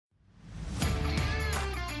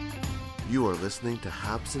You are listening to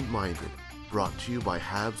Habsent Minded, brought to you by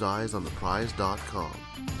HabsEyesOnThePrize.com.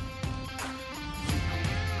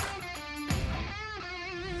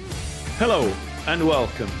 Hello and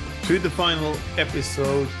welcome to the final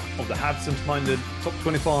episode of the Habsent Minded Top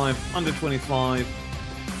 25 Under 25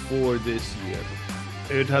 for this year.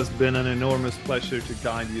 It has been an enormous pleasure to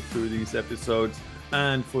guide you through these episodes,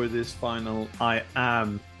 and for this final I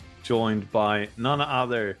am joined by none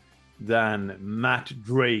other than Matt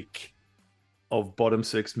Drake of Bottom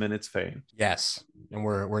 6 Minutes fame. Yes, and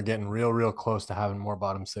we're getting real close to having more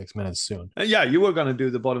Bottom 6 Minutes soon. Yeah, you were going to do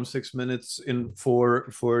the Bottom 6 Minutes in for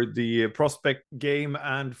the prospect game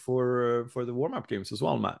and for the warm-up games as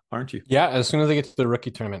well, Matt, aren't you? Yeah, as soon as they get to the rookie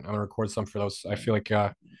tournament, I'm going to record some for those. I feel like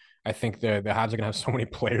I think the Habs are going to have so many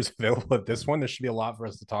players available at this one. There should be a lot for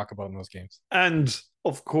us to talk about in those games. And,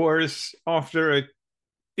 of course, after an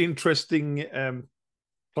interesting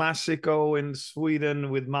Classico in Sweden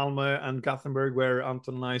with Malmö and Gothenburg, where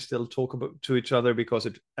Anton and I still talk to each other because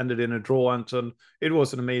it ended in a draw, Anton. It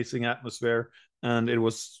was an amazing atmosphere, and it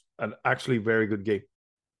was an actually very good game.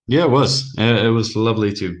 Yeah, it was. It was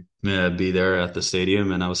lovely to be there at the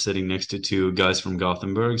stadium, and I was sitting next to two guys from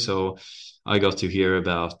Gothenburg, so I got to hear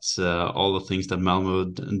about all the things that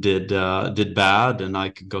Malmö did bad, and I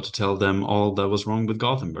got to tell them all that was wrong with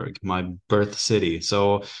Gothenburg, my birth city.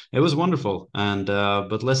 So it was wonderful. And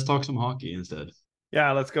but let's talk some hockey instead.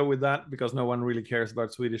 Yeah, let's go with that, because no one really cares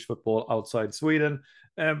about Swedish football outside Sweden.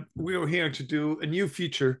 We are here to do a new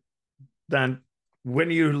feature. Then when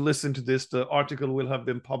you listen to this, the article will have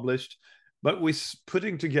been published, but we're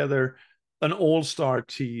putting together an all-star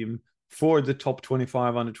team for the top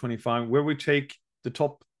 25 under 25, where we take the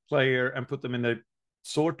top player and put them in a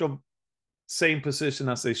sort of same position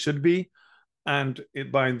as they should be. And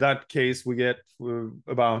by that case, we get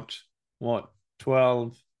about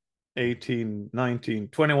 12, 18, 19,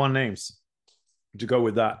 21 names to go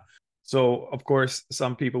with that. So, of course,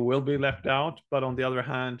 some people will be left out, but on the other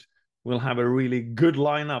hand, we'll have a really good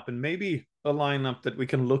lineup, and maybe a lineup that we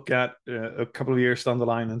can look at a couple of years down the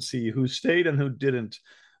line and see who stayed and who didn't.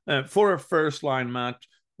 For a first line, Matt,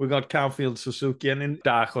 we got Caulfield, Suzuki, and in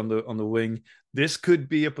Dach on the wing. This could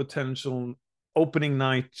be a potential opening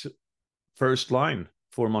night first line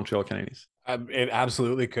for Montreal Canadiens. It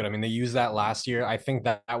absolutely could. I mean, they used that last year. I think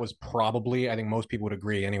that was probably, I think most people would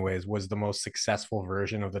agree anyways, was the most successful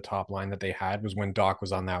version of the top line that they had, was when Dach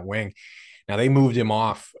was on that wing. Now, they moved him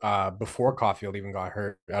off before Caulfield even got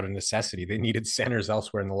hurt out of necessity. They needed centers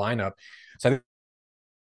elsewhere in the lineup. So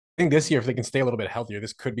I think this year, if they can stay a little bit healthier,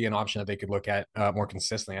 this could be an option that they could look at more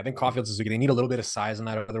consistently. I think Caulfield, Suzuki, they need a little bit of size on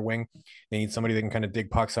that other wing. They need somebody that can kind of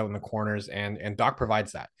dig pucks out in the corners, and Dach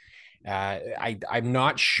provides that. I'm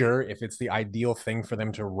not sure if it's the ideal thing for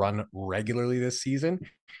them to run regularly this season,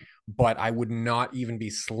 but I would not even be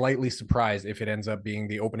slightly surprised if it ends up being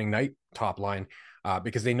the opening night top line,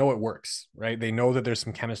 because they know it works, right? They know that there's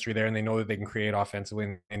some chemistry there, and they know that they can create offensively,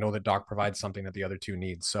 and they know that Dach provides something that the other two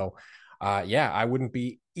need. So yeah, I wouldn't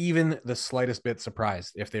be even the slightest bit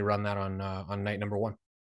surprised if they run that on night number one.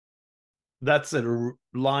 That's a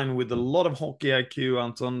line with a lot of hockey IQ,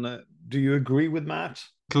 Anton. Do you agree with Matt?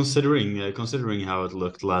 Considering how it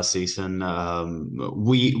looked last season,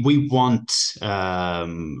 we want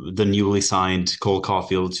the newly signed Cole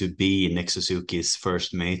Caulfield to be Nick Suzuki's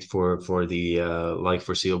first mate for the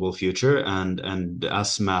foreseeable future, and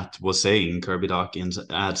as Matt was saying, Kirby Dach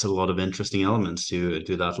adds a lot of interesting elements to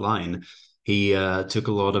that line. He took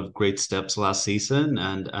a lot of great steps last season,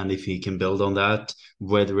 and if he can build on that,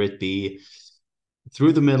 whether it be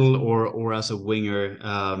through the middle or as a winger,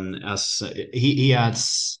 as he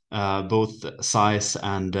adds both size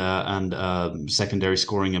and secondary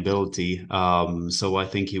scoring ability. So I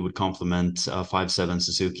think he would complement a 5'7"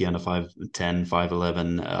 Suzuki and a 5'10",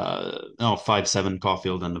 5'7"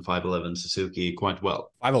 Caulfield and a 5'11" Suzuki quite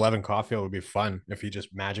well. 5'11" Caulfield would be fun if he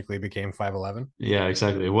just magically became 5'11". Yeah,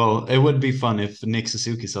 exactly. Well, it would be fun if Nick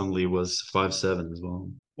Suzuki suddenly was 5'7" as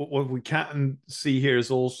well. What we can see here is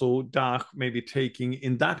also Dach maybe taking,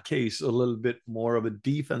 in that case, a little bit more of a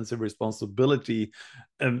defensive responsibility.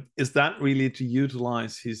 Is that really to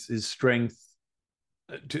utilize his strength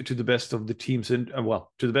to the best of the team's to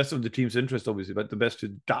the best of the team's interest, obviously, but the best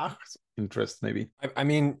to Dach's interest, maybe? I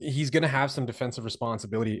mean, he's going to have some defensive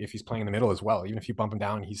responsibility if he's playing in the middle as well. Even if you bump him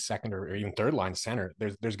down, he's second or even third line center.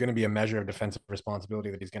 There's going to be a measure of defensive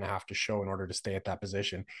responsibility that he's going to have to show in order to stay at that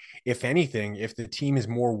position. If anything, if the team is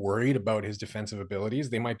more worried about his defensive abilities,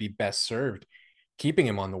 they might be best served keeping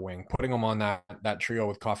him on the wing, putting him on that trio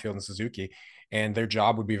with Caulfield and Suzuki, and their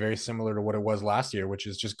job would be very similar to what it was last year, which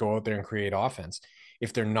is just go out there and create offense.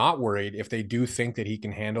 if they're not worried, if they do think that he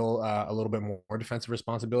can handle a little bit more defensive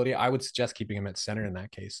responsibility, I would suggest keeping him at center in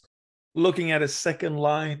that case. Looking at a second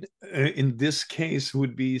line, in this case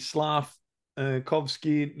would be Slav,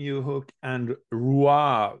 Kovsky, Newhook, and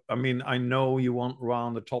Roy. I mean, I know you want Roy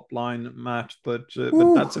on the top line, Matt, but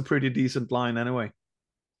that's a pretty decent line anyway.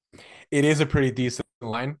 It is a pretty decent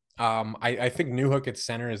line. I think Newhook at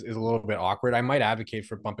center is a little bit awkward. I might advocate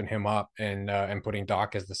for bumping him up and putting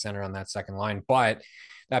Doc as the center on that second line. But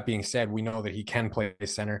that being said, we know that he can play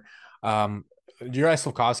center.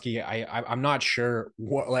 Juraj Slafkovsky, I'm not sure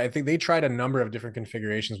what. I think they tried a number of different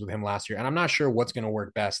configurations with him last year, and I'm not sure what's going to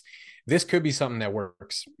work best. This could be something that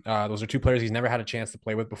works. Those are two players he's never had a chance to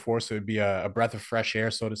play with before, so it'd be a breath of fresh air,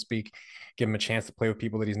 so to speak. Give him a chance to play with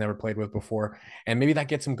people that he's never played with before, and maybe that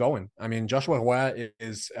gets him going. I mean, Joshua Roy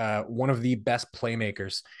is one of the best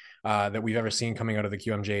playmakers that we've ever seen coming out of the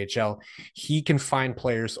QMJHL. He can find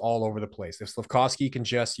players all over the place. If Slafkovsky can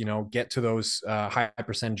just, get to those high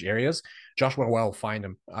percentage areas, Joshua Roy will find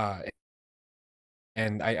him.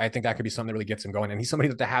 And I think that could be something that really gets him going. And he's somebody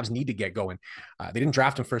that the Habs need to get going. They didn't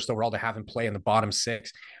draft him first overall to have him play in the bottom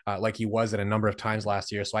six like he was at a number of times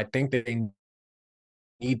last year. So I think that they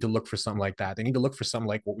need to look for something like that. They need to look for something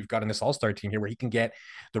like what we've got in this all-star team here, where he can get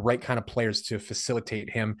the right kind of players to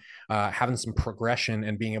facilitate him having some progression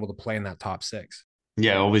and being able to play in that top six.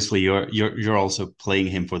 Yeah, obviously you're also playing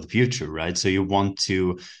him for the future, right? So you want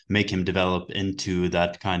to make him develop into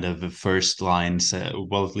that kind of first line,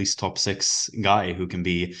 well, at least top six guy who can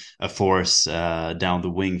be a force down the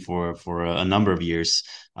wing for a number of years.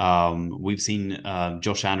 We've seen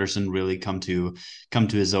Josh Anderson really come to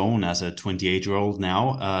his own as a 28-year-old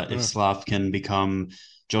now. If Slav can become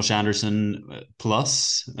Josh Anderson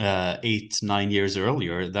plus 8-9 years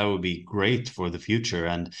earlier, that would be great for the future.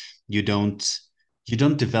 And you don't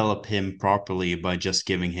develop him properly by just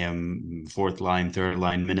giving him fourth line, third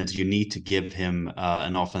line minutes. You need to give him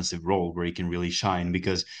an offensive role where he can really shine,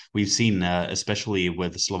 because we've seen, especially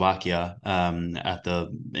with Slovakia at the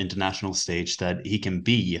international stage, that he can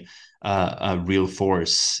be a real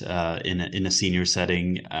force in a senior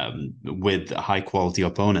setting with high quality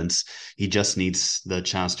opponents. He just needs the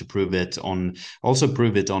chance to prove it on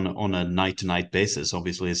a night to night basis.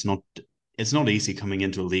 Obviously, it's not easy coming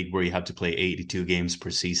into a league where you have to play 82 games per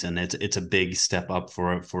season. It's a big step up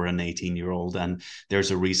for an 18-year-old, and there's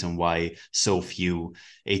a reason why so few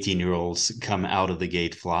 18-year-olds come out of the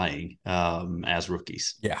gate flying as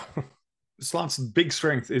rookies. Yeah. Slav's big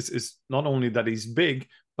strength is not only that he's big,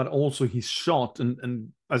 but also his shot.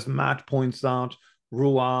 And as Matt points out,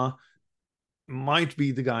 Roy might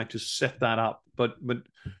be the guy to set that up. But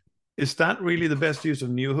is that really the best use of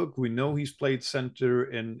Newhook? We know he's played center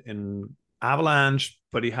in Avalanche,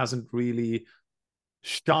 but he hasn't really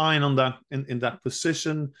shined on that in that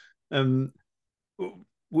position. We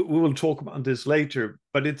will talk about this later,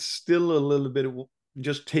 but it's still a little bit of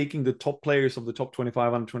just taking the top players of the top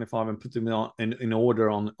 25 under 25 and put them in order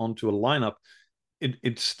onto a lineup.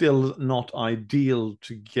 It's still not ideal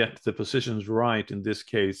to get the positions right in this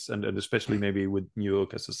case, and especially maybe with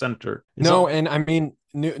Newhook as a center. And I mean,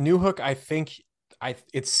 Newhook, I think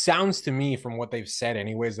it sounds to me from what they've said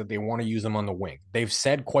anyways that they want to use him on the wing. They've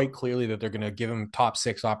said quite clearly that they're going to give him top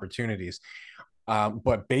six opportunities.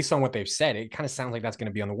 But based on what they've said, it kind of sounds like that's going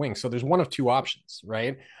to be on the wing. So there's one of two options,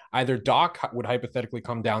 right? Either Doc would hypothetically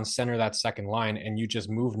come down center that second line and you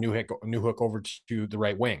just move Newhook over to the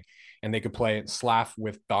right wing, and they could play Slav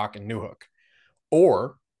with Doc and Newhook.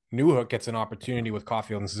 Or Newhook gets an opportunity with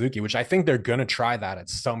Caulfield and Suzuki, which I think they're going to try that at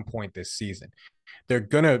some point this season. It's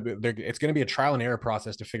going to be a trial and error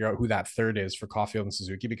process to figure out who that third is for Caulfield and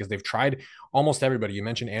Suzuki, because they've tried almost everybody. You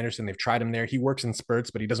mentioned Anderson. They've tried him there. He works in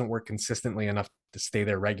spurts, but he doesn't work consistently enough to stay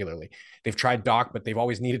there regularly. They've tried Doc, but they've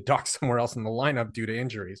always needed Doc somewhere else in the lineup due to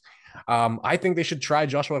injuries. I think they should try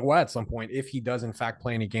Joshua Roy at some point if he does in fact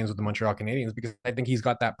play any games with the Montreal Canadiens, because I think he's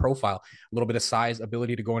got that profile, a little bit of size,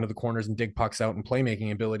 ability to go into the corners and dig pucks out, and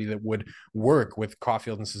playmaking ability that would work with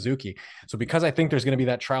Caulfield and Suzuki. So because I think there's going to be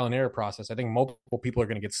that trial and error process, I think multiple people are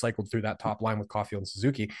going to get cycled through that top line with Caulfield and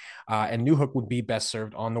Suzuki, and Newhook would be best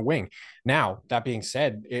served on the wing. Now, that being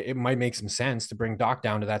said, it might make some sense to bring Doc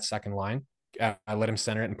down to that second line, let him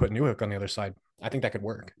center it, and put Newhook on the other side. I think that could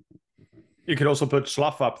work. You could also put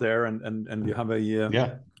Slav up there, and you have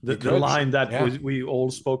the line that we all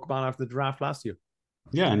spoke about after the draft last year.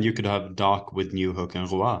 Yeah, and you could have Doc with Newhook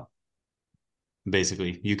and Roy.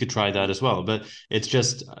 Basically, you could try that as well, but it's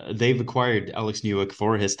just they've acquired Alex Newhook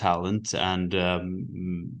for his talent,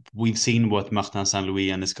 and we've seen what Martin St. Louis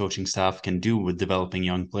and his coaching staff can do with developing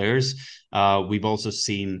young players. We've also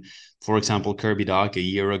seen, for example, Kirby Dach a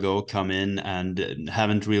year ago come in and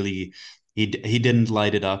haven't really he didn't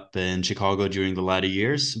light it up in Chicago during the latter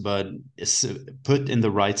years, but put in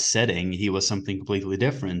the right setting, he was something completely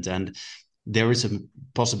different. And there is a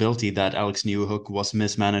possibility that Alex Newhook was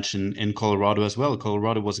mismanaged in Colorado as well.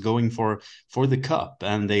 Colorado was going for the cup,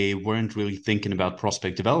 and they weren't really thinking about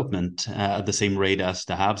prospect development at the same rate as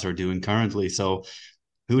the Habs are doing currently. So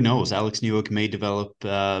who knows? Alex Newhook may develop,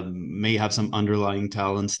 may have some underlying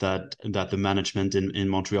talents that the management in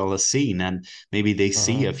Montreal has seen, and maybe they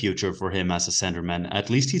see a future for him as a centerman. At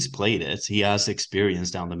least he's played it. He has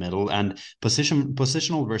experience down the middle, and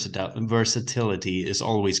positional versatility is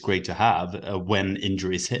always great to have when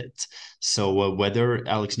injuries hit. So whether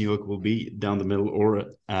Alex Newhook will be down the middle or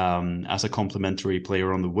as a complementary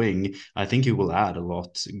player on the wing, I think he will add a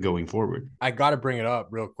lot going forward. I got to bring it up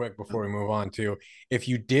real quick before we move on to, if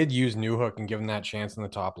you did use Newhook and give him that chance in the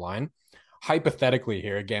top line, hypothetically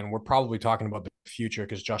here, again, we're probably talking about the future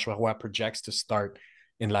because Joshua Roy projects to start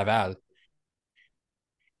in Laval.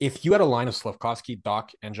 If you had a line of Slafkovsky,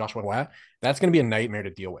 Doc, and Joshua Roy, that's going to be a nightmare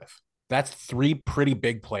to deal with. That's three pretty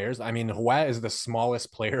big players. I mean, Roy is the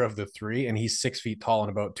smallest player of the three, and he's 6 feet tall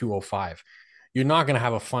and about 205. You're not going to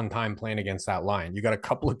have a fun time playing against that line. You got a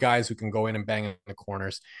couple of guys who can go in and bang in the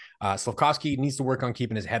corners. Slafkovsky needs to work on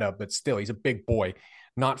keeping his head up, but still, he's a big boy.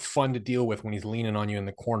 Not fun to deal with when he's leaning on you in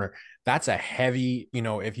the corner. That's a heavy,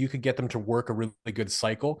 if you could get them to work a really good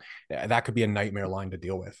cycle, that could be a nightmare line to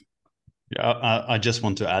deal with. Yeah, I just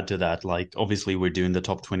want to add to that. Like, obviously, we're doing the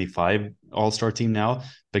top 25 All-Star team now,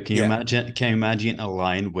 but can you imagine? Can you imagine a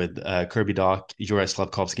line with Kirby Dach, Juraj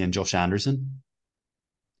Slafkovsky, and Josh Anderson?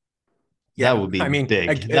 Yeah, that would be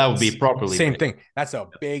big. That would be properly same big. thing. That's a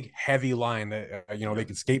big, heavy line that they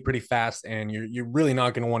can skate pretty fast, and you're really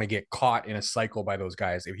not going to want to get caught in a cycle by those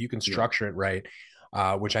guys if you can structure it right.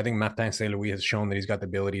 Which I think Martin St. Louis has shown that he's got the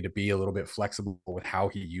ability to be a little bit flexible with how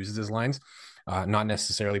he uses his lines. Not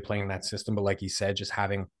necessarily playing that system, but like he said, just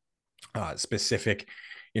having specific,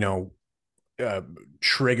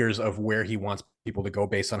 triggers of where he wants people to go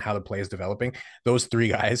based on how the play is developing. Those three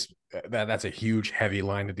guys, that's a huge, heavy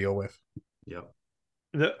line to deal with. Yeah.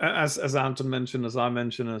 As Anton mentioned, as I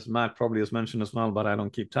mentioned, as Matt probably has mentioned as well, but I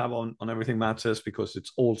don't keep tab on everything Matt says because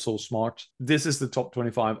it's all so smart. This is the top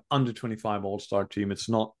 25, under 25 All-Star team. It's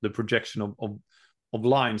not the projection of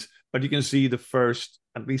lines, but you can see the first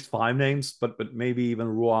at least 5 names, but maybe even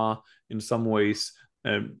Roy in some ways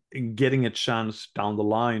getting a chance down the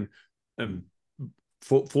line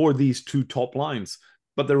for these 2 top lines.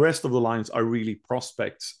 But the rest of the lines are really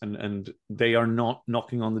prospects, and they are not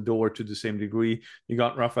knocking on the door to the same degree. You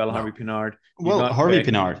got Raphael Harvey Pinard. Well, Harvey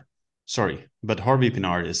Pinard. Sorry, but Harvey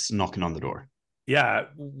Pinard is knocking on the door. Yeah,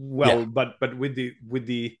 but with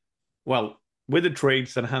the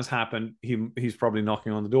trades that has happened, he's probably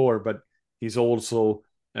knocking on the door. But he's also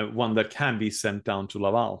one that can be sent down to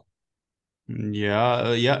Laval.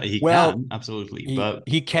 Yeah, he can absolutely. But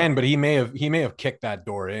he may have kicked that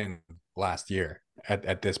door in last year.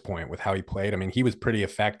 At this point with how he played. I mean, he was pretty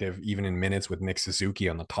effective even in minutes with Nick Suzuki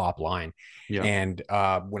on the top line. Yeah. And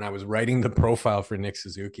when I was writing the profile for Nick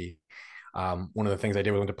Suzuki, one of the things I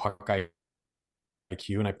did was went to Puck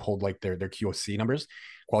IQ and I pulled like their QOC numbers,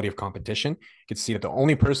 quality of competition. You could see that the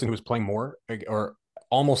only person who was playing more or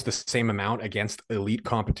almost the same amount against elite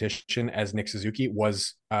competition as Nick Suzuki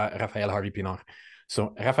was Raphael Harvey Pinard.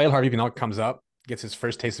 So Raphael Harvey Pinard comes up, gets his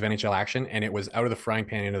first taste of NHL action, and it was out of the frying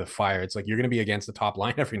pan into the fire. It's like you're going to be against the top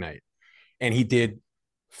line every night. And he did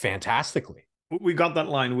fantastically. We got that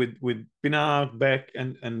line with Pinard, Beck,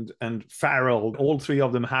 and Farrell. All 3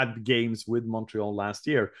 of them had games with Montreal last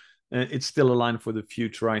year. It's still a line for the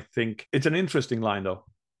future, I think. It's an interesting line, though.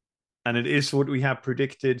 And it is what we have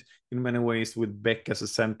predicted in many ways with Beck as a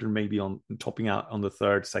center, maybe on topping out on the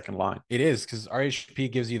second line. It is, because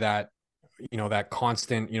RHP gives you that, that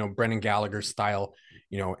constant, Brendan Gallagher style,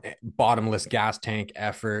 bottomless gas tank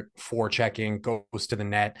effort, forechecking, goes to the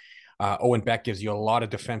net. Owen Beck gives you a lot of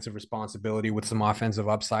defensive responsibility with some offensive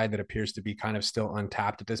upside that appears to be kind of still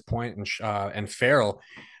untapped at this point. And Farrell,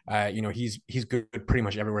 he's good pretty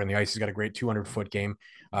much everywhere in the ice. He's got a great 200-foot game,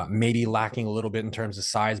 maybe lacking a little bit in terms of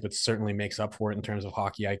size, but certainly makes up for it in terms of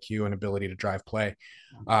hockey IQ and ability to drive play.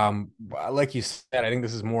 Like you said, I think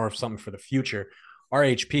this is more of something for the future.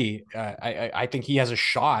 RHP, I think he has a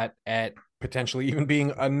shot at potentially even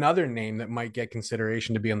being another name that might get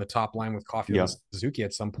consideration to be on the top line with Caulfield and Suzuki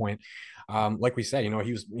at some point. Like we said,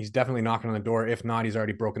 he's definitely knocking on the door. If not, he's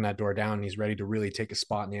already broken that door down and he's ready to really take a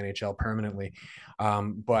spot in the NHL permanently.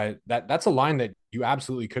 But that's a line that you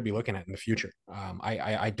absolutely could be looking at in the future.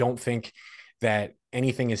 I don't think that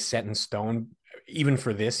anything is set in stone, even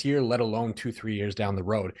for this year, let alone 2-3 years down the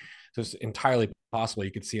road. So it's entirely possible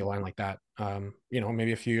you could see a line like that,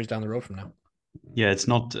 maybe a few years down the road from now. Yeah, it's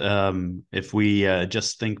not. If we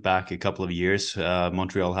just think back a couple of years,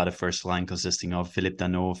 Montreal had a first line consisting of Philippe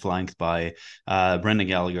Danault, flanked by Brendan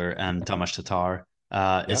Gallagher and Tamas Tatar.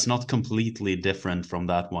 It's not completely different from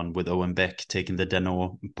that one, with Owen Beck taking the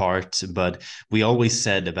Danault part, but we always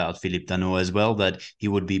said about Philippe Danault as well that he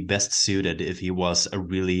would be best suited if he was a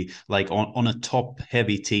really, like, on a top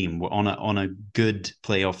heavy team, on a good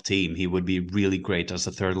playoff team. He would be really great as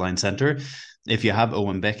a third line center. If you have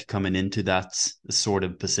Owen Beck coming into that sort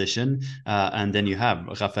of position, and then you have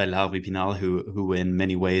Raphael Harvey-Pinard, who in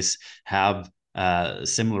many ways have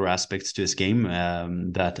similar aspects to his game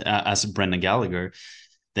that as Brendan Gallagher,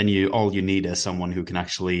 then all you need is someone who can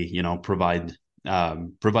actually provide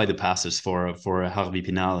the passes for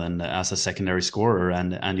Harvey-Pinard and as a secondary scorer,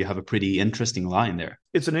 and you have a pretty interesting line there.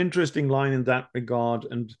 It's an interesting line in that regard,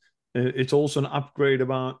 and it's also an upgrade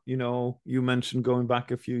about, you mentioned going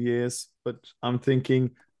back a few years, but I'm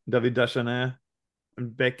thinking David Deschanel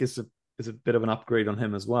and Beck is a bit of an upgrade on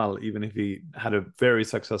him as well, even if he had a very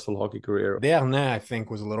successful hockey career. Desharnais, I think,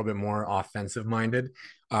 was a little bit more offensive minded.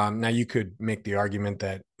 Now you could make the argument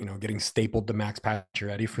that, getting stapled to Max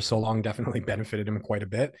Pacioretty for so long definitely benefited him quite a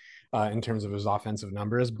bit in terms of his offensive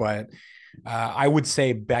numbers. But I would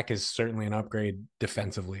say Beck is certainly an upgrade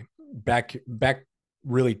defensively. Beck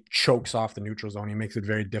really chokes off the neutral zone. He makes it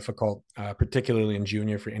very difficult, particularly in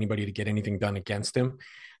junior, for anybody to get anything done against him.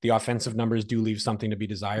 The offensive numbers do leave something to be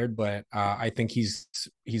desired, but I think he's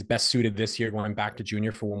best suited this year going back to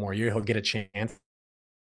junior for one more year. He'll get a chance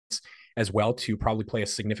as well to probably play a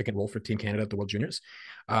significant role for Team Canada at the World Juniors.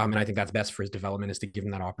 And I think that's best for his development, is to give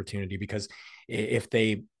him that opportunity, because if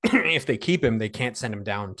they keep him, they can't send him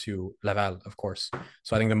down to Laval, of course.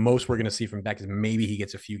 So I think the most we're going to see from Beck is maybe he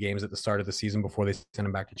gets a few games at the start of the season before they send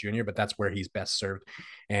him back to junior, but that's where he's best served.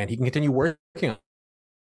 And he can continue working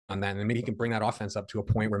on that, and then maybe he can bring that offense up to a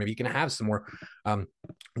point where maybe he can have some more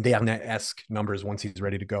Desharnais-esque numbers once he's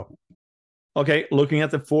ready to go. Okay, looking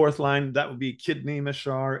at the fourth line, that would be Kidney,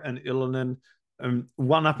 Machar, and Ilonen.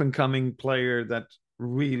 One up-and-coming player that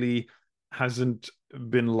really hasn't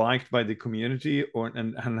been liked by the community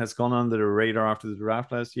and has gone under the radar after the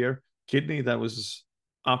draft last year. Kidney, that was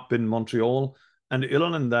up in Montreal, and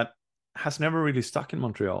Ilonen, that has never really stuck in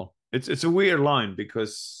Montreal. It's a weird line,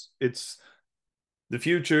 because it's the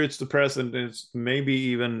future, it's the present, and it's maybe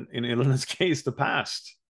even, in Ilonen's case, the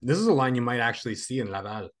past. This is a line you might actually see in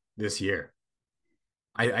Laval this year.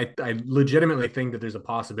 I legitimately think that there's a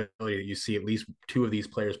possibility that you see at least two of these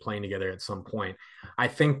players playing together at some point. I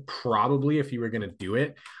think probably if you were going to do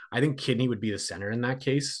it, I think Kidney would be the center in that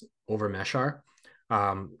case over Machar.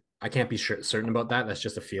 I can't be certain about that. That's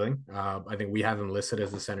just a feeling. I think we have him listed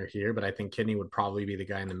as the center here, but I think Kidney would probably be the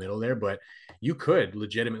guy in the middle there. But you could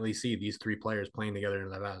legitimately see these three players playing together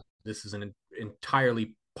in Laval. This is an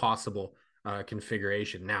entirely possible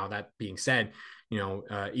configuration. Now, that being said,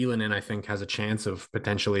 Ilonen, I think, has a chance of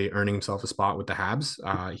potentially earning himself a spot with the Habs.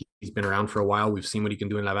 He's been around for a while. We've seen what he can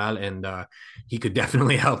do in Laval, and he could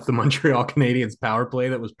definitely help the Montreal Canadiens power play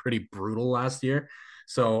that was pretty brutal last year.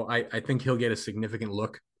 So I think he'll get a significant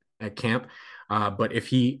look at camp. But if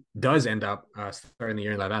he does end up starting the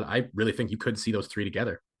year in Laval, I really think you could see those three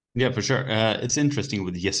together. Yeah, for sure. It's interesting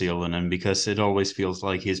with Jesse Ilonen, because it always feels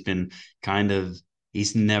like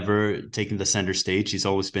he's never taken the center stage. He's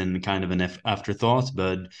always been kind of an afterthought,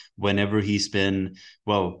 but whenever he's been,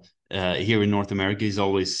 here in North America, he's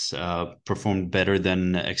always performed better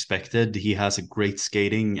than expected. He has a great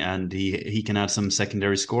skating, and he can add some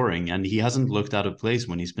secondary scoring, and he hasn't looked out of place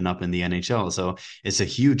when he's been up in the NHL. So it's a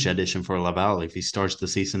huge addition for Laval if he starts the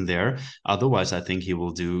season there. Otherwise, I think he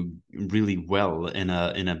will do really well in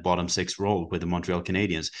a bottom six role with the Montreal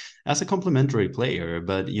Canadiens as a complementary player.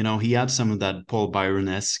 But he adds some of that Paul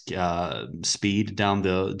Byron-esque speed down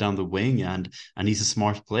the wing, and he's a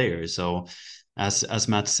smart player. So as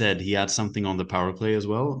Matt said, he adds something on the power play as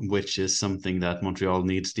well, which is something that Montreal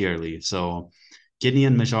needs dearly. So Kidney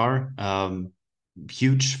and Machar,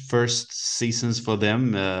 huge first seasons for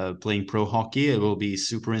them playing pro hockey. It will be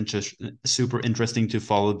super interesting to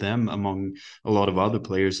follow them among a lot of other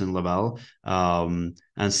players in Laval, and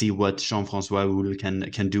see what Jean-François Houle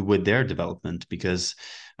can do with their development, because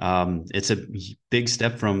it's a big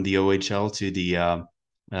step from the OHL to the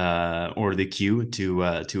or the Q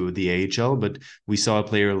to the AHL, but we saw a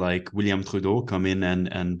player like William Trudeau come in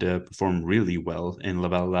and perform really well in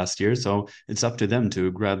Laval last year. So it's up to them to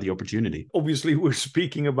grab the opportunity. Obviously, we're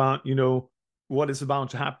speaking about what is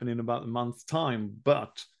about to happen in about a month's time,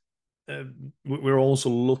 but we're also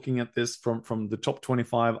looking at this from the top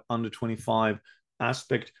 25, under 25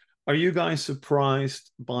 aspect. Are you guys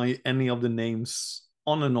surprised by any of the names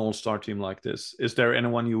on an all-star team like this? Is there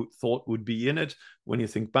anyone you thought would be in it when you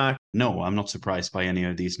think back? No, I'm not surprised by any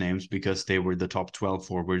of these names because they were the top 12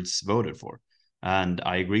 forwards voted for. And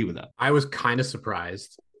I agree with that. I was kind of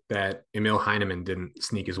surprised that Emil Heinemann didn't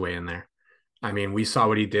sneak his way in there. I mean, we saw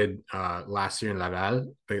what he did last year in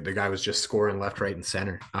Laval. The guy was just scoring left, right, and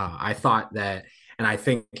center. I thought that, and I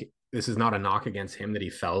think this is not a knock against him that he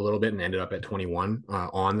fell a little bit and ended up at 21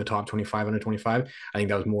 on the top 25 under 25. I think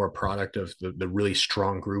that was more a product of the really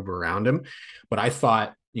strong group around him. But I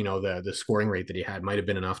thought, the scoring rate that he had might have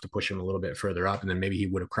been enough to push him a little bit further up, and then maybe he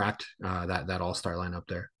would have cracked that all-star lineup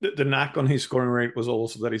there. The knack on his scoring rate was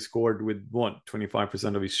also that he scored with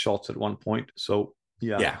 25% of his shots at one point. So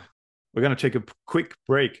yeah. We're going to take a quick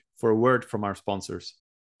break for a word from our sponsors.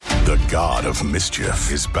 The god of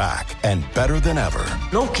mischief is back and better than ever.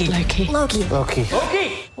 Loki.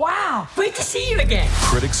 Wow, great to see you again.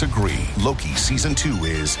 Critics agree Loki Season 2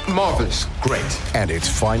 is marvelous, great. And it's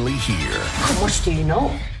finally here. How much do you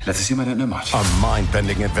know? Let's assume I don't know much. A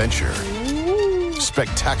mind-bending adventure.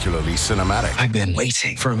 Spectacularly cinematic. I've been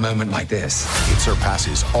waiting for a moment like this. It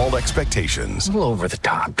surpasses all expectations. A little over the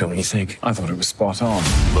top, don't you think? I thought it was spot on.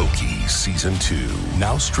 Loki Season 2,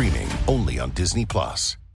 now streaming only on Disney+.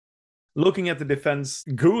 Looking at the defense,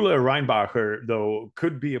 Gula-Reinbacher, though,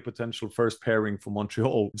 could be a potential first pairing for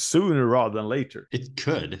Montreal sooner rather than later. It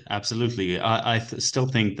could, absolutely. I still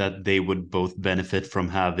think that they would both benefit from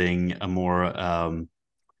having a more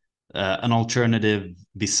an alternative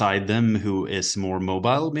beside them who is more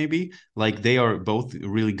mobile, maybe. Like, they are both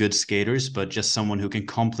really good skaters, but just someone who can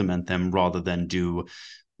complement them rather than do...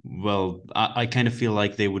 Well, I kind of feel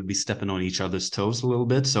like they would be stepping on each other's toes a little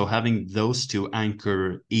bit. So having those two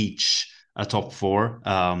anchor each a top four,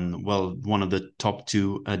 one of the top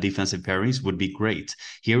two defensive pairings would be great.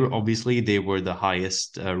 Here, obviously, they were the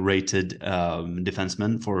highest rated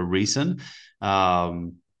defensemen for a reason.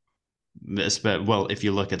 If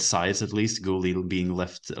you look at size, at least, Gulli being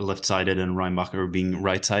left-sided and Reinbacher being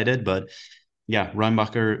right-sided, but yeah,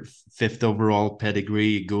 Reinbacher, 5th overall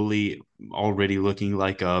pedigree, Gulli already looking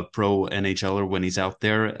like a pro NHLer when he's out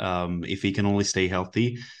there. If he can only stay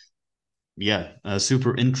healthy,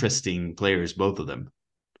 super interesting players, both of them.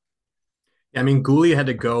 I mean, Gulli had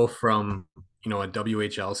to go from, a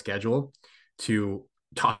WHL schedule to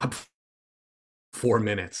top 4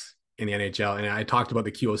 minutes in the NHL. And I talked about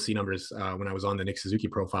the QOC numbers when I was on the Nick Suzuki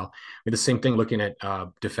profile. We had the same thing looking at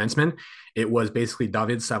defensemen. It was basically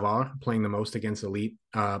David Savard playing the most against elite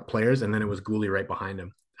players, and then it was Gulli right behind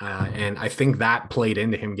him. And I think that played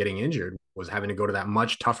into him getting injured, was having to go to that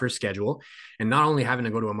much tougher schedule. And not only having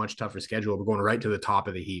to go to a much tougher schedule, but going right to the top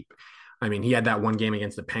of the heap. I mean, he had that one game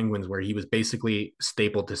against the Penguins where he was basically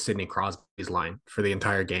stapled to Sidney Crosby's line for the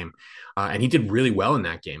entire game. And he did really well in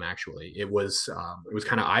that game, actually. It was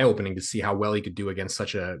kind of eye-opening to see how well he could do against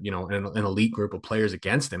such an elite group of players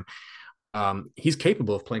against him. He's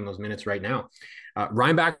capable of playing those minutes right now.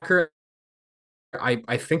 Reinbacher,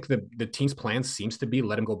 I think the team's plan seems to be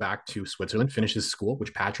let him go back to Switzerland, finish his school,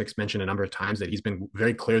 which Patrick's mentioned a number of times, that he's been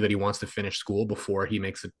very clear that he wants to finish school before he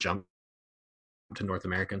makes a jump to North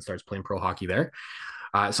America and starts playing pro hockey there.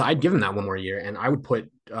 So I'd give him that one more year, and I would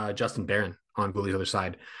put Justin Barron on Gulli's other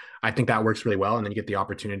side. I think that works really well, and then you get the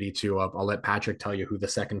opportunity to I'll let Patrick tell you who the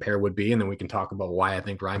second pair would be, and then we can talk about why I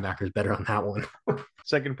think Reinbacher is better on that one.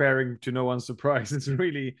 Second pairing, to no one's surprise, it's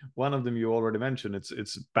really one of them you already mentioned.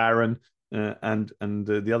 It's Barron, and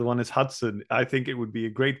the other one is Hudson. I think it would be a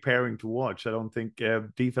great pairing to watch. I don't think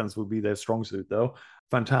defense would be their strong suit, though.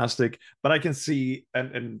 Fantastic. But I can see,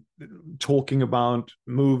 and talking about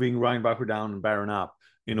moving Reinbacher down and Barron up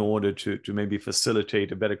in order to maybe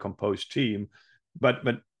facilitate a better composed team. But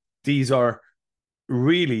these are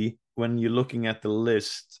really, when you're looking at the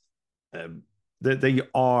list, they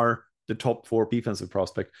are the top 4 defensive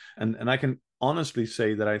prospect. And I can honestly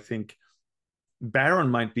say that I think Barron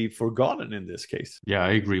might be forgotten in this case. Yeah,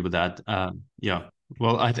 I agree with that.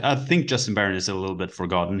 Well, I think Justin Barron is a little bit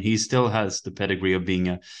forgotten. He still has the pedigree of being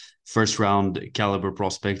a first-round caliber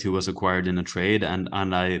prospect who was acquired in a trade, and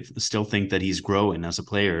I still think that he's growing as a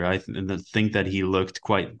player. I think that he looked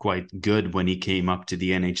quite good when he came up to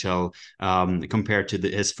the NHL compared to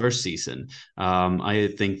his first season.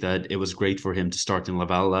 I think that it was great for him to start in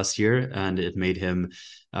Laval last year, and it made him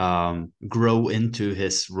grow into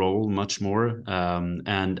his role much more,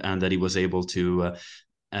 and that he was able to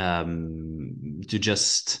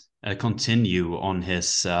just continue on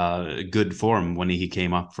his good form when he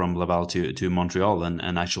came up from Laval to Montreal,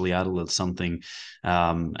 and actually add a little something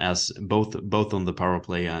as both on the power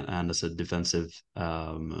play and as a defensive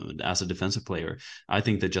player. I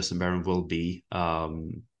think that Justin Barron will be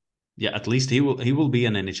yeah, at least he will be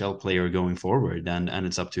an NHL player going forward, and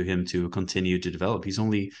it's up to him to continue to develop. He's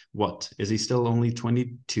only what? Is he still only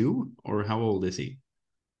 22 or how old is he?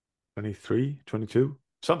 23, 22,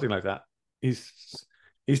 something like that.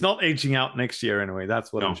 He's not aging out next year anyway.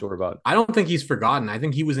 That's what I'm sure about. I don't think he's forgotten. I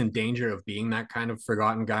think he was in danger of being that kind of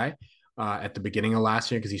forgotten guy at the beginning of last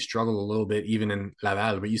year because he struggled a little bit even in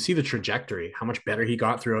Laval. But you see the trajectory, how much better he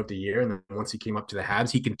got throughout the year. And then once he came up to the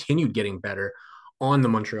Habs, he continued getting better on the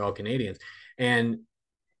Montreal Canadiens. And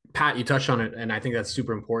Pat, you touched on it, and I think that's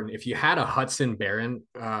super important. If you had a Hudson Barron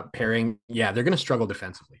pairing, yeah, they're going to struggle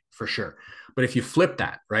defensively for sure. But if you flip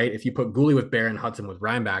that, right, if you put Gooley with Barron, Hudson with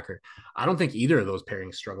Reinbacher, I don't think either of those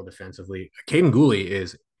pairings struggle defensively. Caden Gooley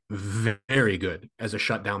is very good as a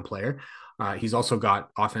shutdown player. He's also got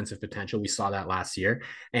offensive potential. We saw that last year.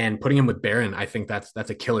 And putting him with Barron, I think that's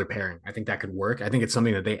a killer pairing. I think that could work. I think it's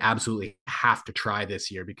something that they absolutely have to try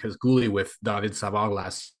this year because Gooley with David Savard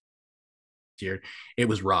last year, it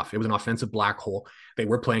was rough. It was an offensive black hole. They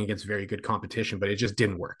were playing against very good competition, but it just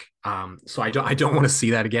didn't work. So I don't want to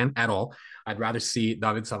see that again at all. I'd rather see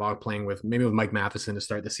David Savard playing with Mike Matheson to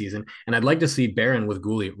start the season, and I'd like to see Barron with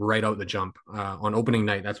Gooley right out the jump on opening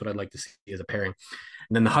night. That's what I'd like to see as a pairing.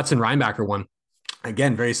 And then the Hudson Reinbacher one,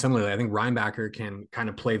 again, very similarly. I think Reinbacher can kind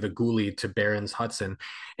of play the Gooley to Barron's Hudson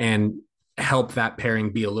and help that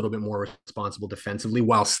pairing be a little bit more responsible defensively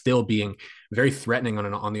while still being very threatening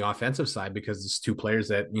on the offensive side because it's two players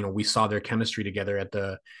that, we saw their chemistry together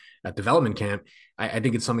at development camp. I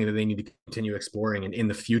think it's something that they need to continue exploring, and in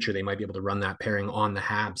the future they might be able to run that pairing on the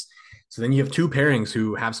Habs. So then you have two pairings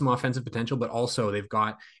who have some offensive potential, but also they've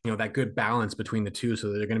got, that good balance between the two, so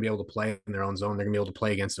that they're going to be able to play in their own zone. They're going to be able to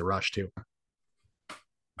play against the rush too.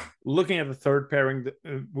 Looking at the third pairing,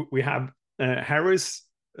 we have Harris,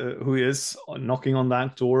 who is knocking on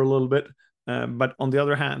that door a little bit. But on the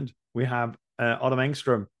other hand, we have Adam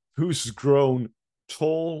Engström, who's grown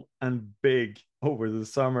tall and big over the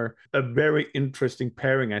summer. A very interesting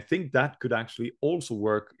pairing. I think that could actually also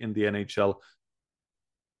work in the NHL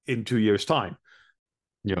in 2 years' time.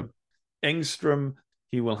 Yeah. Engström,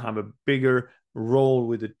 he will have a bigger role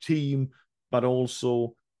with the team, but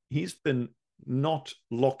also he's been not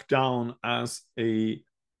locked down as a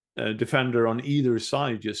defender on either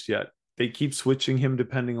side just yet. They keep switching him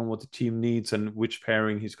depending on what the team needs and which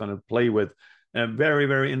pairing he's going to play with. Very,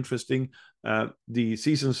 very interesting. The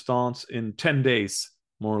season starts in 10 days,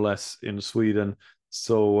 more or less, in Sweden.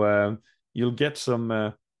 So you'll get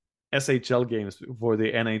some SHL games before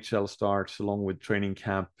the NHL starts, along with training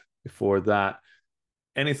camp before that.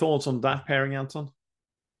 Any thoughts on that pairing, Anton?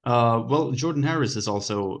 Well, Jordan Harris is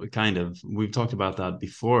also we've talked about that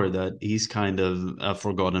before, that he's kind of a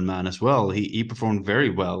forgotten man as well. He performed very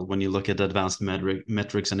well when you look at advanced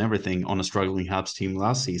metrics and everything on a struggling Habs team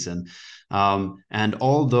last season. And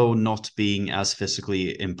although not being as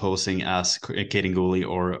physically imposing as Caden Gooley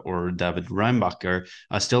or David Reinbacher,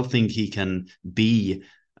 I still think he can be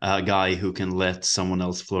a guy who can let someone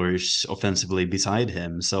else flourish offensively beside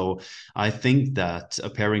him. So I think that a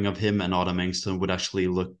pairing of him and Adam Engström would actually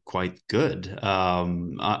look quite good.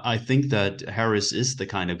 I think that Harris is the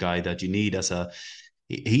kind of guy that you need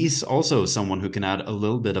he's also someone who can add a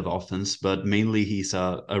little bit of offense, but mainly he's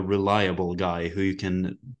a reliable guy who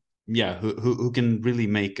can really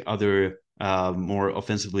make other more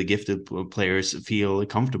offensively gifted players feel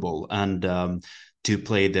comfortable and to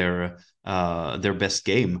play their best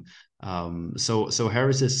game. So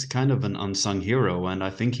Harris is kind of an unsung hero, and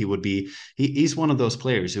I think he's one of those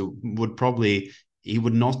players who he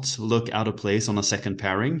would not look out of place on a second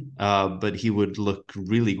pairing, but he would look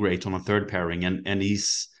really great on a third pairing, and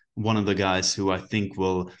he's one of the guys who I think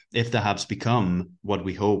will, if the Habs become what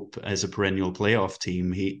we hope as a perennial playoff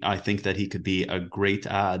team, I think that he could be a great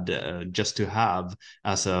add just to have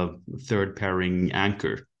as a third pairing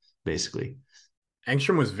anchor, basically.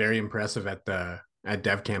 Engström was very impressive at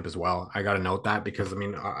Dev Camp as well. I got to note that because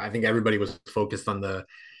I think everybody was focused on the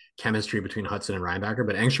chemistry between Hudson and Reinbacher,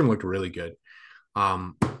 but Engström looked really good.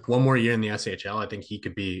 One more year in the SHL, I think he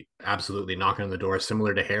could be absolutely knocking on the door,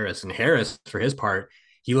 similar to Harris. And Harris, for his part,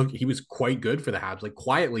 he was quite good for the Habs, like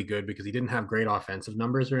quietly good, because he didn't have great offensive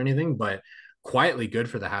numbers or anything, but quietly good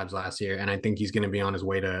for the Habs last year. And I think he's going to be on his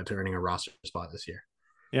way to earning a roster spot this year.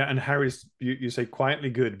 Yeah, and Harris, you say quietly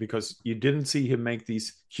good because you didn't see him make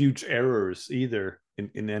these huge errors either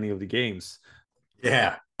in any of the games.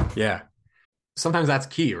 Yeah. Sometimes that's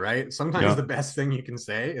key, right? Sometimes the best thing you can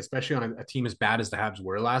say, especially on a team as bad as the Habs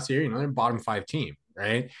were last year, they're a bottom 5 team,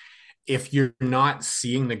 right? If you're not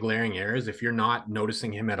seeing the glaring errors, if you're not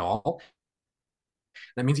noticing him at all,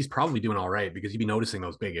 that means he's probably doing all right because you'd be noticing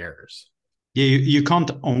those big errors. Yeah, you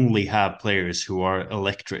can't only have players who are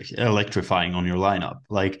electrifying on your lineup.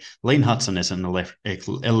 Like Lane Hudson is an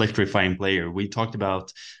electrifying player. We talked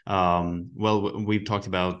about, we've talked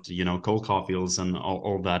about, Cole Caulfields and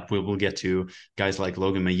all that. We'll get to guys like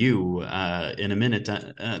Logan Mayu in a minute.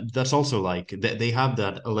 That's also like they have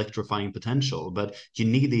that electrifying potential, but you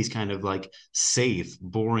need these kind of like safe,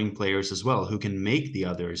 boring players as well who can make the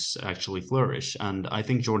others actually flourish. And I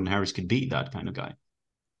think Jordan Harris could be that kind of guy.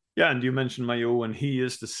 Yeah, and you mentioned Mayu, and he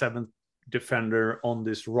is the seventh defender on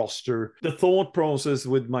this roster. The thought process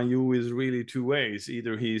with Mayu is really two ways.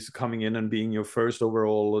 Either he's coming in and being your first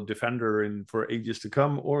overall defender for ages to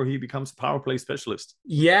come, or he becomes a power play specialist.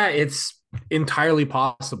 Yeah, it's entirely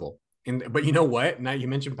possible. But you know what? Now you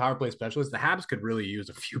mentioned power play specialists. The Habs could really use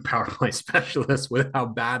a few power play specialists with how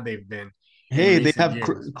bad they've been in Hey, they recent have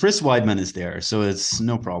years. Chris Weidman is there, so it's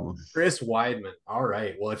no problem. Chris Weidman. All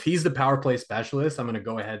right. Well, if he's the power play specialist, I'm going to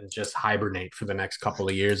go ahead and just hibernate for the next couple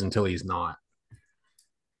of years until he's not.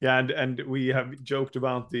 Yeah, and we have joked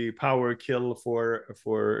about the power kill for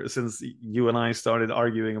since you and I started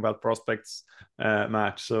arguing about prospects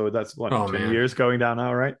match. So that's what 10 years going down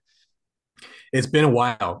now, right? It's been a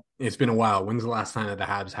while. It's been a while. When's the last time that the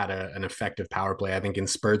Habs had an effective power play? I think in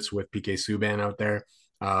spurts with PK Subban out there,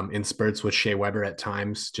 in spurts with Shea Weber at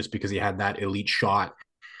times, just because he had that elite shot.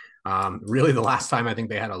 Really, the last time I think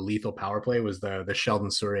they had a lethal power play was the Sheldon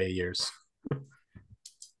Souray years.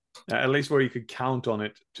 At least where you could count on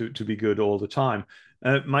it to be good all the time.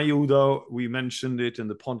 Mayu, though, we mentioned it in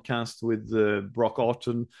the podcast with Brock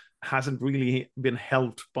Otton, hasn't really been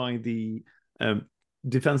helped by the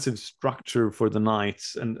defensive structure for the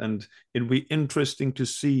Knights, and it'll be interesting to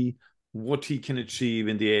see what he can achieve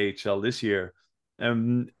in the AHL this year.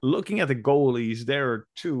 Looking at the goalies, there are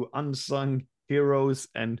two unsung heroes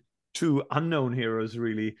and two unknown heroes,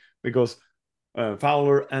 really, because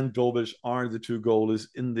Fowler and Dobish are the two goalies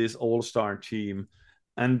in this all-star team.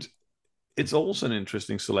 And it's also an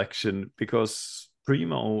interesting selection because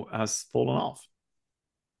Primo has fallen off.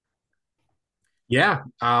 Yeah.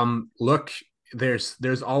 Look,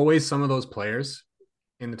 there's always some of those players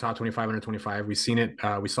in the top 25 under 25. We've seen it.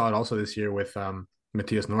 We saw it also this year with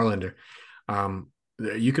Matthias Norlinder.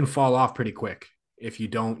 You can fall off pretty quick if you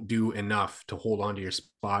don't do enough to hold on to your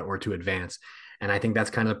spot or to advance. And I think that's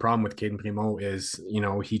kind of the problem with Caden Primo is,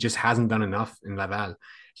 he just hasn't done enough in Laval.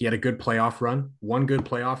 He had a good playoff run, one good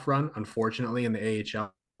playoff run. Unfortunately, in the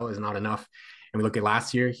AHL is not enough. And we look at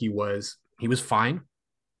last year, he was fine.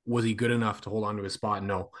 Was he good enough to hold on to his spot?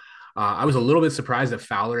 No. I was a little bit surprised that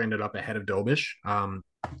Fowler ended up ahead of Dobish.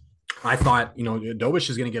 I thought, Dobish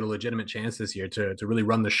is going to get a legitimate chance this year to really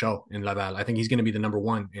run the show in Laval. I think he's going to be the number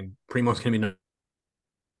one, and Primo's going to be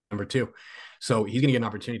number two. So he's going to get an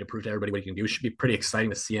opportunity to prove to everybody what he can do. It should be pretty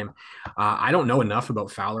exciting to see him. I don't know enough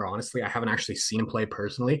about Fowler, honestly. I haven't actually seen him play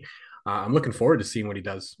personally. I'm looking forward to seeing what he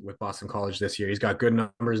does with Boston College this year. He's got good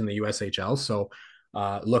numbers in the USHL. So,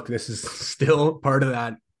 look, this is still part of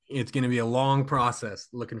that. It's going to be a long process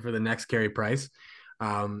looking for the next Carey Price.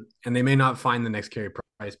 And they may not find the next Carey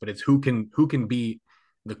Price, but it's who can be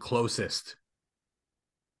the closest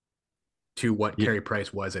to what Carey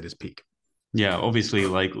Price was at his peak. Yeah, obviously,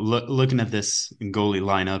 like looking at this goalie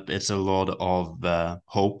lineup, it's a lot of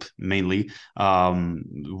hope, mainly.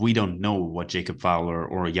 We don't know what Jacob Fowler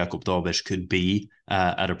or Jakub Dobish could be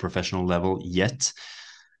at a professional level yet.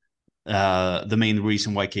 The main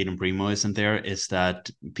reason why Caden Primo isn't there is that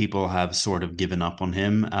people have sort of given up on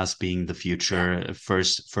him as being the future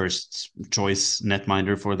first choice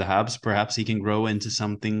netminder for the Habs. Perhaps he can grow into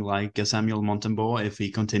something like a Samuel Montembeault if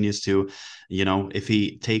he continues to, if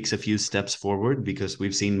he takes a few steps forward, because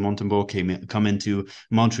we've seen Montembeault come into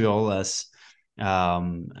Montreal as a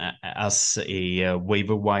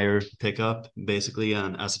waiver wire pickup, basically,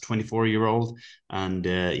 and as a 24-year-old, and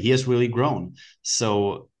he has really grown.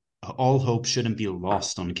 So all hope shouldn't be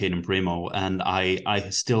lost on Caden Primo, and I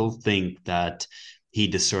still think that he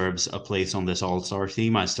deserves a place on this all-star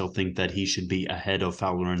team. I still think that he should be ahead of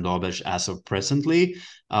Fowler and Dobish as of presently.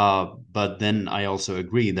 But then I also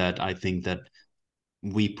agree that I think that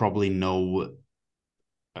we probably know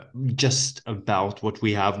just about what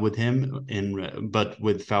we have with him, but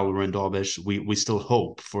with Fowler and Dobish, we still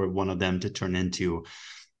hope for one of them to turn into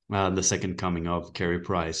the second coming of Carey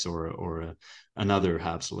Price or another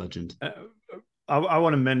Habs legend. I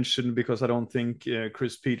want to mention, because I don't think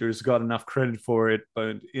Chris Peters got enough credit for it,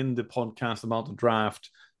 but in the podcast about the draft,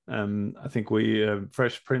 I think we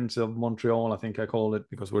Fresh Prince of Montreal, I think I called it,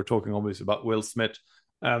 because we're talking obviously about Will Smith.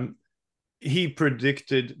 He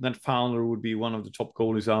predicted that Fowler would be one of the top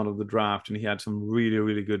goalies out of the draft, and he had some really,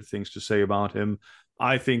 really good things to say about him.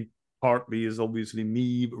 I think partly is obviously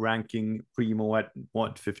me ranking Primo at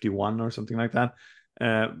 51 or something like that,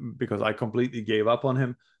 because I completely gave up on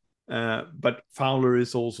him. But Fowler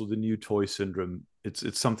is also the new toy syndrome.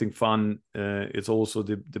 It's something fun. It's also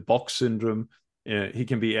the box syndrome. He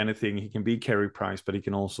can be anything. He can be Carey Price, but he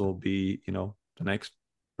can also be, the next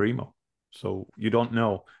Primo. So you don't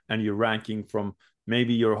know, and you're ranking from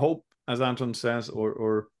maybe your hope, as Anton says,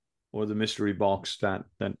 or the mystery box that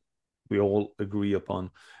we all agree upon.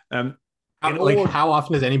 How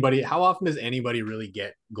often does anybody really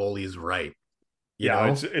get goalies right?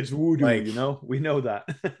 It's voodoo. We know that.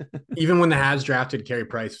 Even when the Habs drafted Carey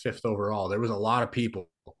Price 5th overall, there was a lot of people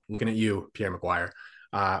looking at you, Pierre McGuire,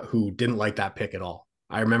 who didn't like that pick at all.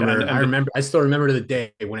 I still remember to the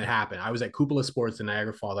day when it happened. I was at Cupola Sports in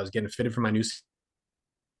Niagara Falls. I was getting fitted for my new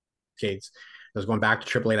skates. I was going back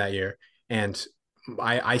to AAA that year, and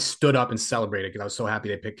I stood up and celebrated because I was so happy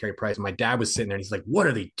they picked Carey Price. My dad was sitting there, and he's like, "What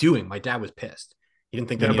are they doing?" My dad was pissed. He didn't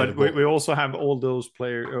think. But we also have all those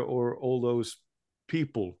players or all those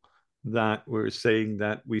people that were saying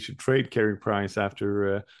that we should trade Carey Price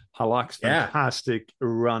after Halak's fantastic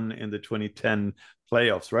run in the 2010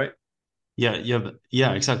 playoffs, right? Yeah,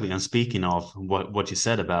 exactly. And speaking of what you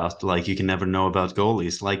said about, like, you can never know about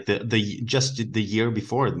goalies, like just the year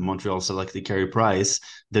before Montreal selected Carey Price,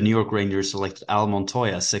 the New York Rangers selected Al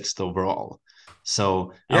Montoya 6th overall.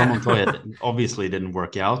 So Al Montoya obviously didn't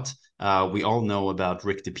work out. We all know about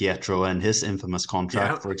Rick DiPietro and his infamous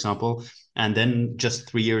contract, for example. And then just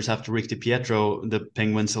 3 years after Rick DiPietro, the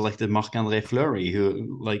Penguins selected Marc-André Fleury,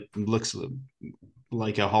 who looks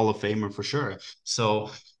like a Hall of Famer for sure. So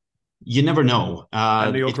you never know. And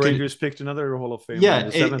the New York Rangers picked another Hall of Famer in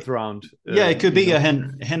the 7th round. It could be a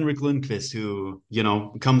Henrik Lundqvist who,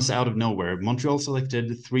 comes out of nowhere. Montreal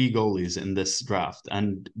selected 3 goalies in this draft,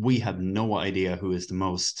 and we have no idea who is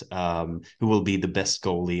who will be the best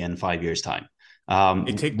goalie in 5 years' time.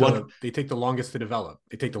 They take the longest to develop.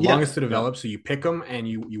 So you pick them and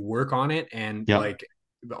you work on it. And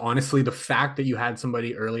honestly, the fact that you had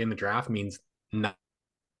somebody early in the draft means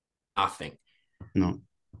nothing. No.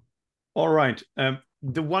 All right.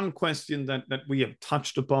 The one question that we have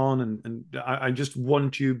touched upon, and I just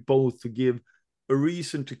want you both to give a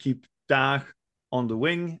reason to keep Dach on the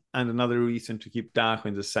wing and another reason to keep Dach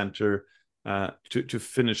in the center to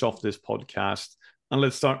finish off this podcast. And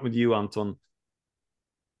let's start with you, Anton.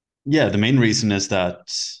 Yeah, the main reason is that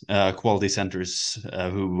quality centers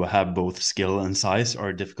who have both skill and size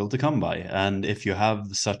are difficult to come by. And if you have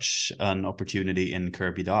such an opportunity in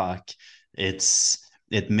Kirby Dach,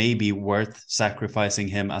 it may be worth sacrificing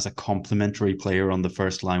him as a complementary player on the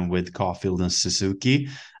first line with Caulfield and Suzuki.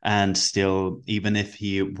 And still, even if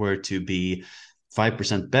he were to be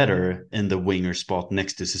 5% better in the winger spot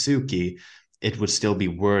next to Suzuki, it would still be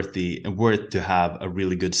worth to have a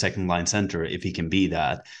really good second line center if he can be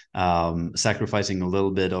that. Sacrificing a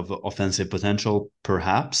little bit of offensive potential,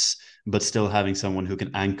 perhaps, but still having someone who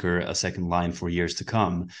can anchor a second line for years to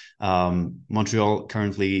come. Montreal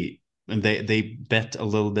currently, they bet a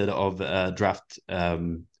little bit of draft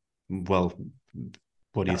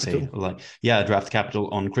what do you say? Draft capital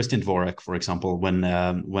on Christian Dvorak, for example, when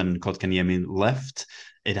Kotkaniemi left.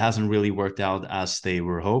 It hasn't really worked out as they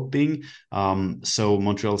were hoping. So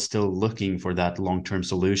Montreal's still looking for that long-term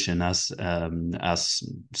solution as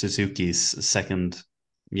Suzuki's second,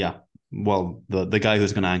 the guy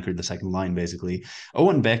who's going to anchor the second line, basically.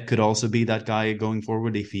 Owen Beck could also be that guy going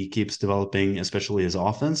forward if he keeps developing, especially his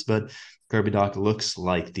offense. But Kirby Dach looks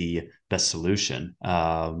like the best solution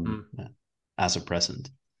as of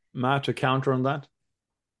present. Matt, a counter on that?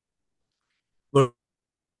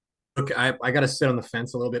 Look, I got to sit on the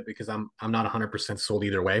fence a little bit because I'm not 100% sold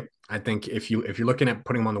either way. I think if you're looking at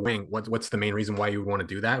putting him on the wing, what's the main reason why you would want to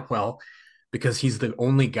do that? Well, because he's the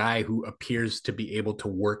only guy who appears to be able to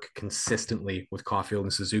work consistently with Caulfield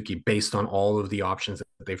and Suzuki based on all of the options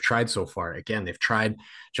that they've tried so far. Again, they've tried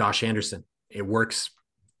Josh Anderson. It works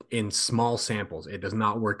in small samples. It does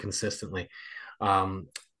not work consistently.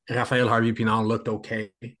 Raphael Harvey-Pinard looked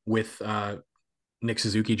okay with Nick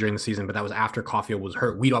Suzuki during the season, but that was after Caulfield was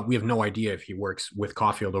hurt. We have no idea if he works with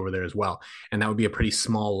Caulfield over there as well. And that would be a pretty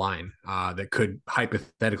small line that could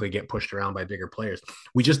hypothetically get pushed around by bigger players.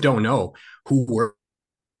 We just don't know who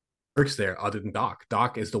works there other than Doc.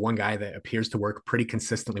 Doc is the one guy that appears to work pretty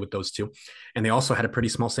consistently with those two. And they also had a pretty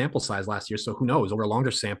small sample size last year. So who knows, over a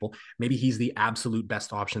longer sample, maybe he's the absolute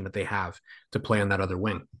best option that they have to play on that other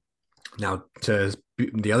wing. Now, to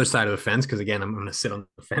the other side of the fence, because again, I'm going to sit on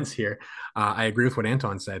the fence here. I agree with what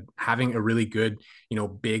Anton said. Having a really good,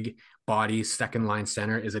 big body second line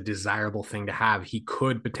center is a desirable thing to have. He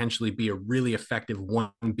could potentially be a really effective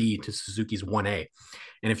 1B to Suzuki's 1A.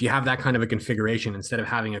 And if you have that kind of a configuration, instead of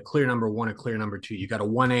having a clear number 1, a clear number 2, you got a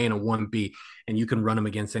 1A and a 1B, and you can run them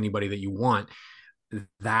against anybody that you want.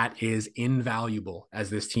 That is invaluable as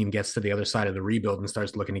this team gets to the other side of the rebuild and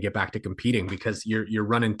starts looking to get back to competing, because you're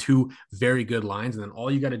running 2 very good lines, and then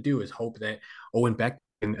all you got to do is hope that Owen Beck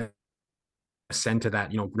can ascend to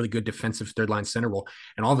that, really good defensive third line center role,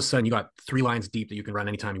 and all of a sudden you got 3 lines deep that you can run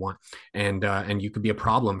anytime you want, and you could be a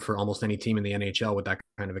problem for almost any team in the NHL with that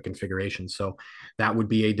kind of a configuration. So that would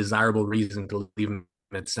be a desirable reason to leave him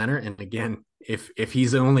at center. And again, if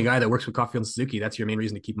he's the only guy that works with Caulfield and Suzuki, that's your main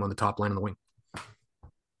reason to keep him on the top line on the wing.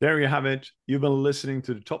 There you have it. You've been listening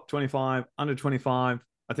to the Top 25, Under 25.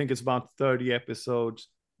 I think it's about 30 episodes.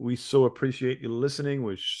 We so appreciate you listening.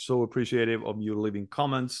 We're so appreciative of you leaving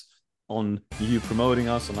comments, on you promoting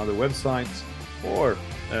us on other websites, or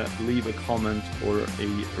leave a comment or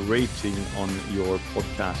a rating on your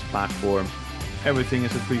podcast platform. Everything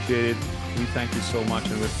is appreciated. We thank you so much,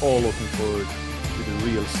 and we're all looking forward to the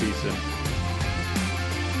real season.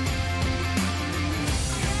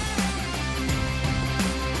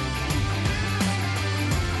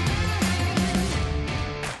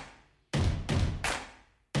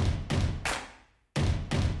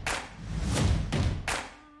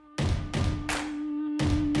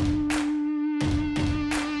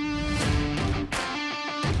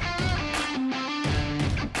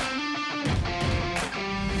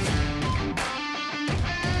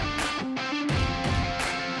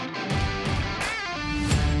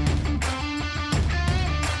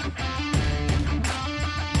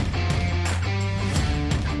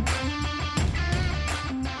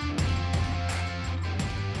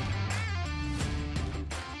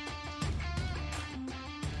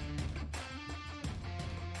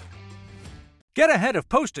 Get ahead of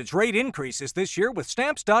postage rate increases this year with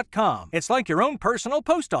Stamps.com. It's like your own personal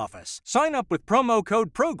post office. Sign up with promo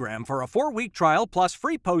code PROGRAM for a 4-week trial plus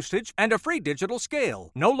free postage and a free digital scale.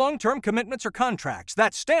 No long-term commitments or contracts.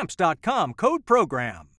 That's Stamps.com, code PROGRAM.